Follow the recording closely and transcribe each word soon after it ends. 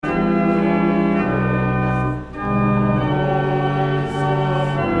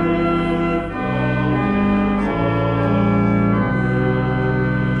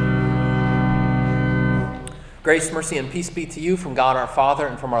Grace, mercy, and peace be to you from God our Father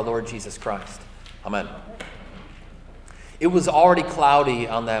and from our Lord Jesus Christ. Amen. It was already cloudy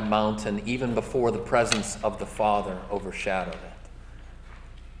on that mountain even before the presence of the Father overshadowed it.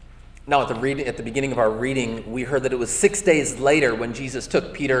 Now, at the beginning of our reading, we heard that it was 6 days later when Jesus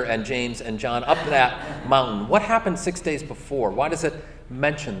took Peter and James and John up that mountain. What happened 6 days before? Why does it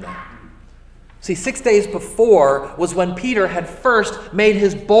mention that? See, 6 days before was when Peter had first made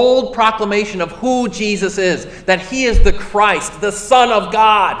his bold proclamation of who Jesus is, that he is the Christ, the Son of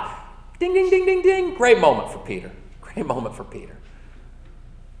God. Ding, ding, ding, ding, ding. Great moment for Peter. Great moment for Peter.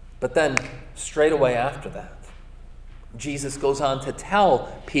 But then, straight away after that, Jesus goes on to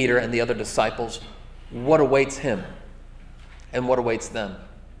tell Peter and the other disciples what awaits him and what awaits them.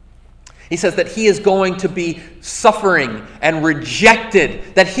 He says that he is going to be suffering and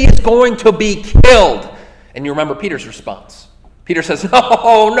rejected, that he is going to be killed. And you remember Peter's response. Peter says,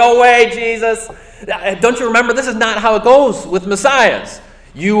 "Oh, no way, Jesus. Don't you remember? This is not how it goes with messiahs.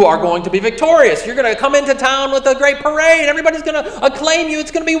 You are going to be victorious. You're going to come into town with a great parade. Everybody's going to acclaim you.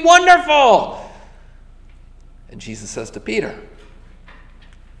 It's going to be wonderful." And Jesus says to Peter,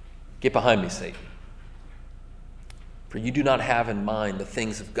 "Get behind me, Satan. For you do not have in mind the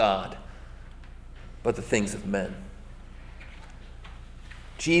things of God, but the things of men."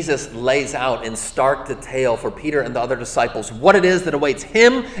 Jesus lays out in stark detail for Peter and the other disciples what it is that awaits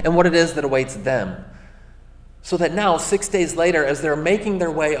him and what it is that awaits them. So that now, 6 days later, as they're making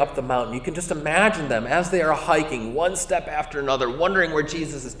their way up the mountain, you can just imagine them as they are hiking one step after another, wondering where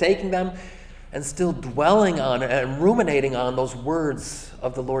Jesus is taking them, and still dwelling on and ruminating on those words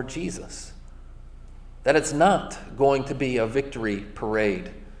of the Lord Jesus. That it's not going to be a victory parade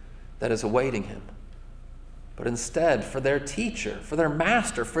that is awaiting him, but instead, for their teacher, for their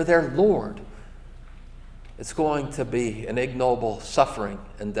master, for their Lord, it's going to be an ignoble suffering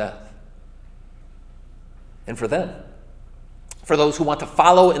and death. And for them, for those who want to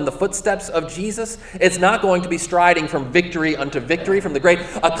follow in the footsteps of Jesus, it's not going to be striding from victory unto victory, from the great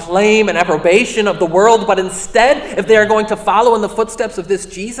acclaim and approbation of the world, but instead, if they are going to follow in the footsteps of this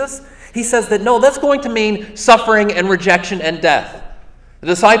Jesus, he says that no, that's going to mean suffering and rejection and death. The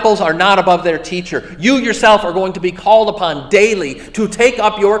disciples are not above their teacher. You yourself are going to be called upon daily to take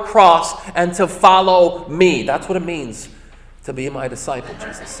up your cross and to follow me. That's what it means to be my disciple,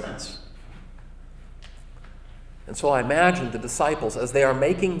 Jesus says. And so I imagine the disciples, as they are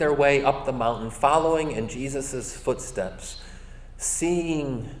making their way up the mountain, following in Jesus' footsteps,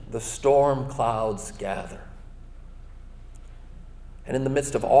 seeing the storm clouds gather. And in the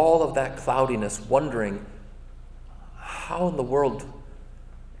midst of all of that cloudiness, wondering, how in the world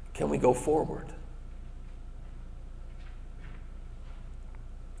can we go forward?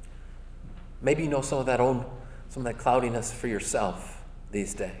 Maybe you know some of that cloudiness for yourself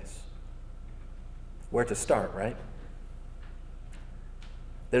these days. Where to start, right?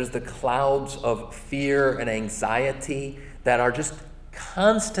 There's the clouds of fear and anxiety that are just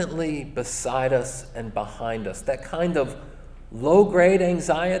constantly beside us and behind us. That kind of low-grade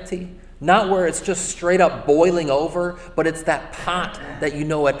anxiety, not where it's just straight up boiling over, but it's that pot that you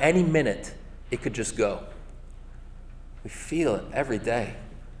know at any minute it could just go. We feel it every day.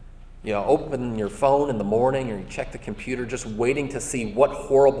 You know, open your phone in the morning or you check the computer just waiting to see what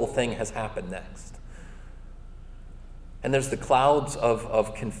horrible thing has happened next. And there's the clouds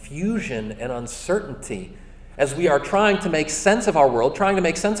of confusion and uncertainty as we are trying to make sense of our world, trying to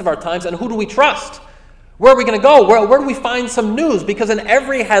make sense of our times, and who do we trust? Where are we going to go? Where do we find some news? Because in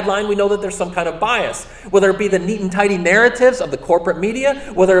every headline, we know that there's some kind of bias, whether it be the neat and tidy narratives of the corporate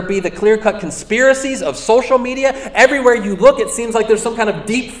media, whether it be the clear-cut conspiracies of social media. Everywhere you look, it seems like there's some kind of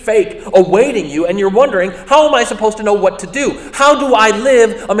deep fake awaiting you, and you're wondering, how am I supposed to know what to do? How do I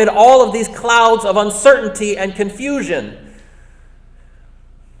live amid all of these clouds of uncertainty and confusion?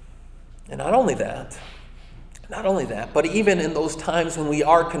 And not only that, but even in those times when we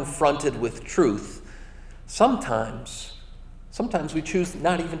are confronted with truth, Sometimes we choose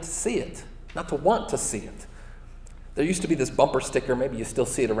not even to see it, not to want to see it. There used to be this bumper sticker, maybe you still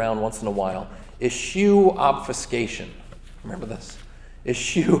see it around once in a while, eschew obfuscation. Remember this?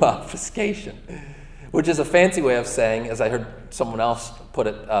 Eschew obfuscation, which is a fancy way of saying, as I heard someone else put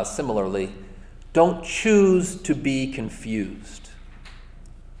it similarly, don't choose to be confused.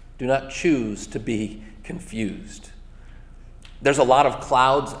 Do not choose to be confused. There's a lot of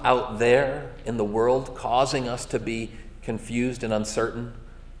clouds out there in the world causing us to be confused and uncertain.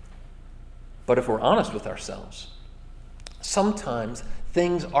 But if we're honest with ourselves, sometimes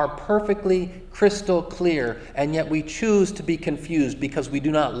things are perfectly crystal clear, and yet we choose to be confused because we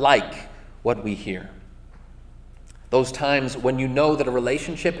do not like what we hear. Those times when you know that a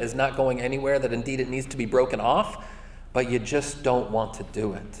relationship is not going anywhere, that indeed it needs to be broken off, but you just don't want to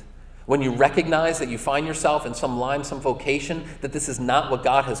do it. When you recognize that you find yourself in some line, some vocation, that this is not what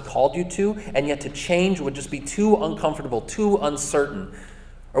God has called you to, and yet to change would just be too uncomfortable, too uncertain.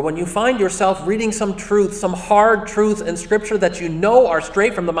 Or when you find yourself reading some truth, some hard truth in Scripture that you know are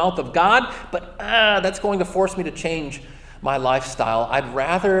straight from the mouth of God, but that's going to force me to change my lifestyle. I'd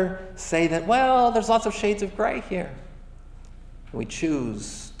rather say that, well, there's lots of shades of gray here. And we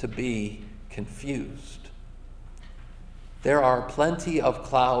choose to be confused. There are plenty of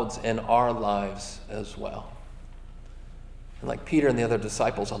clouds in our lives as well. And like Peter and the other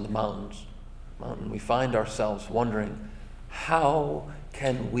disciples on the mountain, we find ourselves wondering, how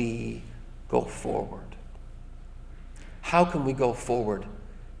can we go forward? How can we go forward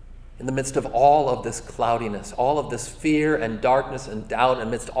in the midst of all of this cloudiness, all of this fear and darkness and doubt,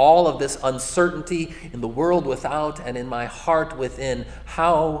 amidst all of this uncertainty in the world without and in my heart within?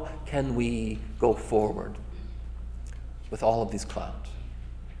 How can we go forward with all of these clouds?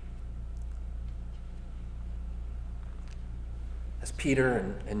 As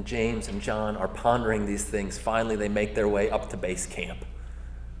Peter and James and John are pondering these things, finally they make their way up to base camp.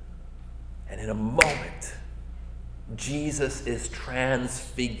 And in a moment, Jesus is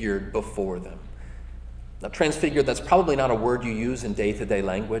transfigured before them. Now, transfigured, that's probably not a word you use in day-to-day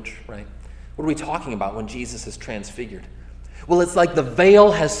language, right? What are we talking about when Jesus is transfigured? Well, it's like the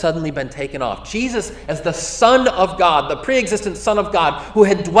veil has suddenly been taken off. Jesus, as the Son of God, the pre-existent Son of God, who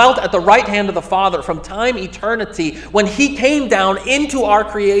had dwelt at the right hand of the Father from time eternity, when he came down into our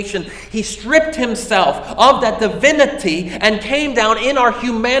creation, he stripped himself of that divinity and came down in our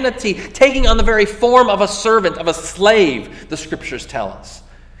humanity, taking on the very form of a servant, of a slave, the Scriptures tell us.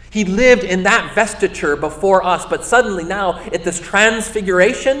 He lived in that vestiture before us, but suddenly now, at this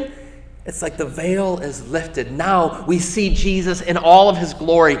transfiguration, it's like the veil is lifted. Now we see Jesus in all of his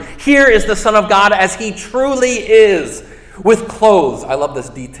glory. Here is the Son of God as he truly is, with clothes. I love this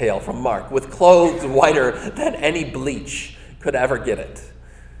detail from Mark. With clothes whiter than any bleach could ever get it.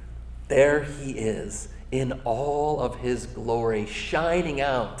 There he is in all of his glory, shining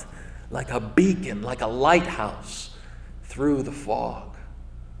out like a beacon, like a lighthouse through the fog.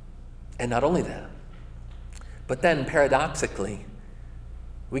 And not only that, but then paradoxically,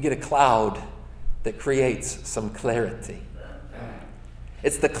 we get a cloud that creates some clarity.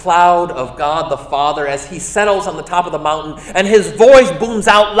 It's the cloud of God the Father as he settles on the top of the mountain and his voice booms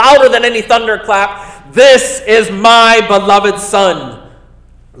out louder than any thunderclap. This is my beloved Son.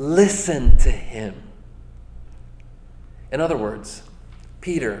 Listen to him. In other words,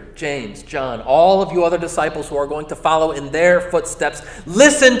 Peter, James, John, all of you other disciples who are going to follow in their footsteps,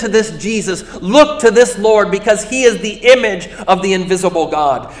 listen to this Jesus, look to this Lord, because he is the image of the invisible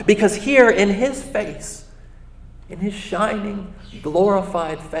God. Because here in his face, in his shining,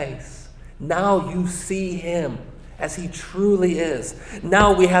 glorified face, now you see him as he truly is.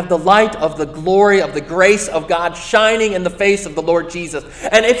 Now we have the light of the glory of the grace of God shining in the face of the Lord Jesus.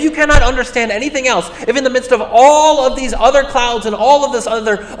 And if you cannot understand anything else, if in the midst of all of these other clouds and all of this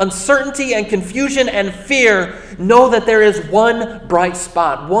other uncertainty and confusion and fear, know that there is one bright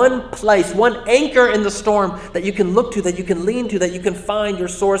spot, one place, one anchor in the storm that you can look to, that you can lean to, that you can find your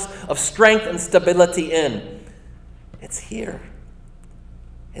source of strength and stability in. It's here,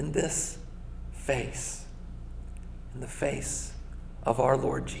 in this face. In the face of our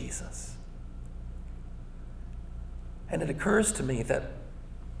Lord Jesus. And it occurs to me that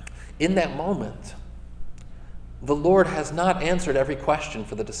in that moment, the Lord has not answered every question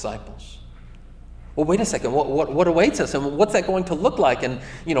for the disciples. Well, wait a second, what awaits us, and what's that going to look like? And,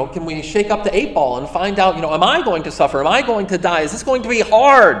 can we shake up the 8 ball and find out, am I going to suffer? Am I going to die? Is this going to be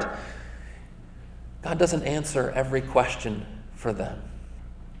hard? God doesn't answer every question for them.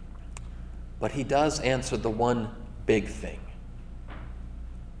 But he does answer the one big thing.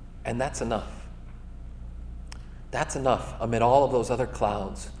 And that's enough. That's enough amid all of those other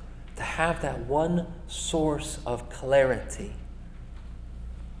clouds to have that one source of clarity.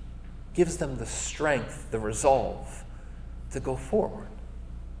 Gives them the strength, the resolve to go forward.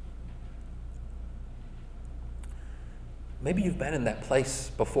 Maybe you've been in that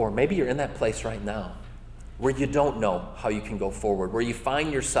place before. Maybe you're in that place right now, where you don't know how you can go forward, where you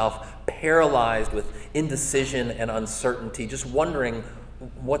find yourself paralyzed with indecision and uncertainty, just wondering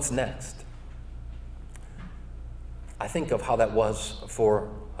what's next. I think of how that was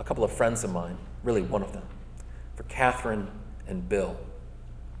for a couple of friends of mine, really one of them, for Catherine and Bill.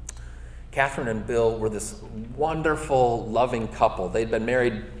 Catherine and Bill were this wonderful, loving couple. They'd been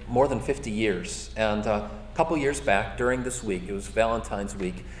married more than 50 years, and a couple years back during this week, it was Valentine's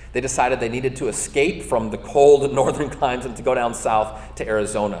week, they decided they needed to escape from the cold northern climes and to go down south to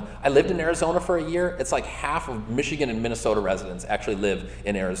Arizona. I lived in Arizona for a year. It's like half of Michigan and Minnesota residents actually live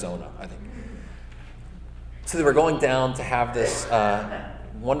in Arizona, I think. So they were going down to have this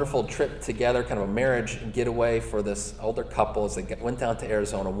wonderful trip together, kind of a marriage getaway for this older couple as they went down to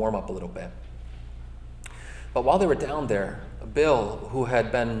Arizona, warm up a little bit. But while they were down there, Bill, who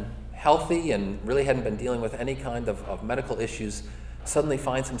had been healthy and really hadn't been dealing with any kind of medical issues, suddenly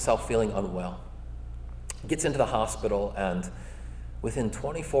finds himself feeling unwell. Gets into the hospital, and within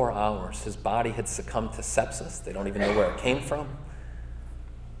 24 hours, his body had succumbed to sepsis. They don't even know where it came from.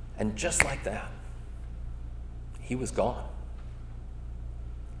 And just like that, he was gone.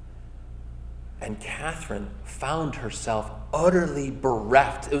 And Catherine found herself utterly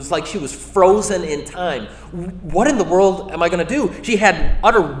bereft. It was like she was frozen in time. What in the world am I going to do? She had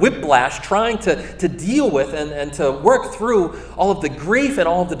utter whiplash trying to deal with and to work through all of the grief and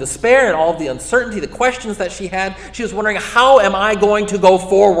all of the despair and all of the uncertainty, the questions that she had. She was wondering, how am I going to go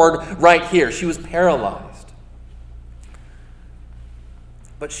forward right here? She was paralyzed.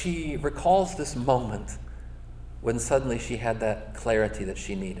 But she recalls this moment when suddenly she had that clarity that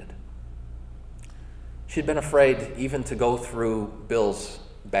she needed. She'd been afraid even to go through Bill's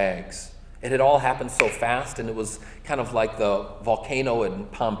bags. It had all happened so fast, and it was kind of like the volcano in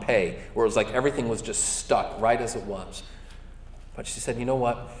Pompeii, where it was like everything was just stuck right as it was. But she said, you know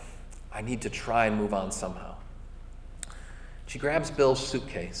what? I need to try and move on somehow. She grabs Bill's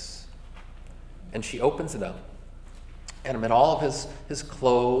suitcase, and she opens it up. And amid all of his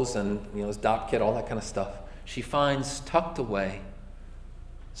clothes and his doc kit, all that kind of stuff, she finds tucked away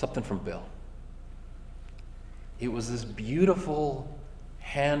something from Bill. It was this beautiful,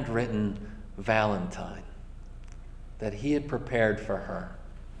 handwritten Valentine that he had prepared for her,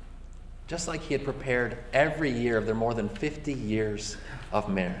 just like he had prepared every year of their more than 50 years of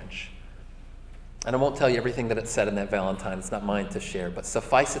marriage. And I won't tell you everything that it said in that Valentine. It's not mine to share, but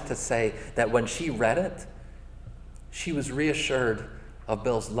suffice it to say that when she read it, she was reassured of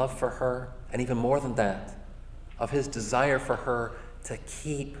Bill's love for her, and even more than that, of his desire for her to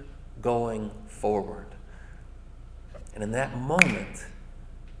keep going forward. And in that moment,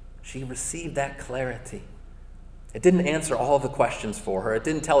 she received that clarity. It didn't answer all of the questions for her. It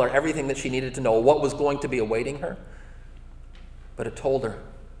didn't tell her everything that she needed to know, what was going to be awaiting her. But it told her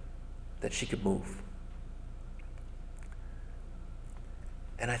that she could move.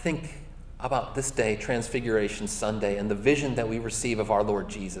 And I think about this day, Transfiguration Sunday, and the vision that we receive of our Lord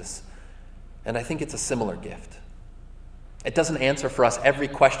Jesus. And I think it's a similar gift. It doesn't answer for us every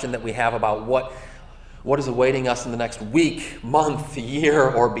question that we have about what is awaiting us in the next week, month, year,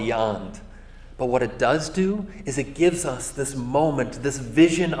 or beyond. But what it does do is it gives us this moment, this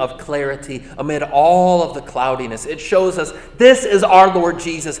vision of clarity amid all of the cloudiness. It shows us this is our Lord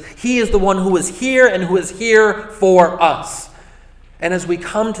Jesus. He is the one who is here and who is here for us. And as we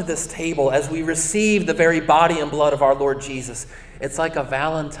come to this table, as we receive the very body and blood of our Lord Jesus, it's like a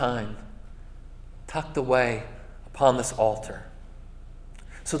Valentine tucked away upon this altar.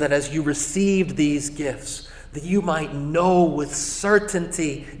 So that as you received these gifts, that you might know with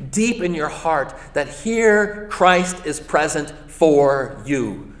certainty deep in your heart that here Christ is present for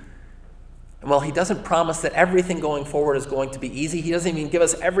you. And while he doesn't promise that everything going forward is going to be easy, he doesn't even give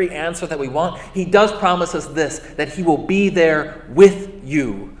us every answer that we want, he does promise us this, that he will be there with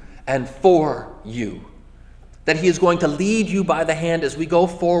you and for you. That he is going to lead you by the hand as we go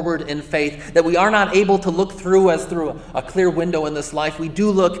forward in faith, that we are not able to look through as through a clear window in this life. We do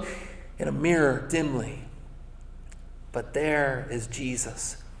look in a mirror dimly. But there is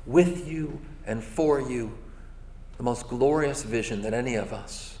Jesus with you and for you, the most glorious vision that any of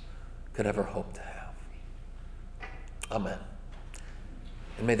us could ever hope to have. Amen.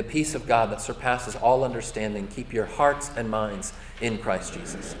 And may the peace of God that surpasses all understanding keep your hearts and minds in Christ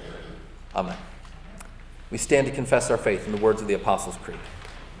Jesus. Amen. We stand to confess our faith in the words of the Apostles' Creed.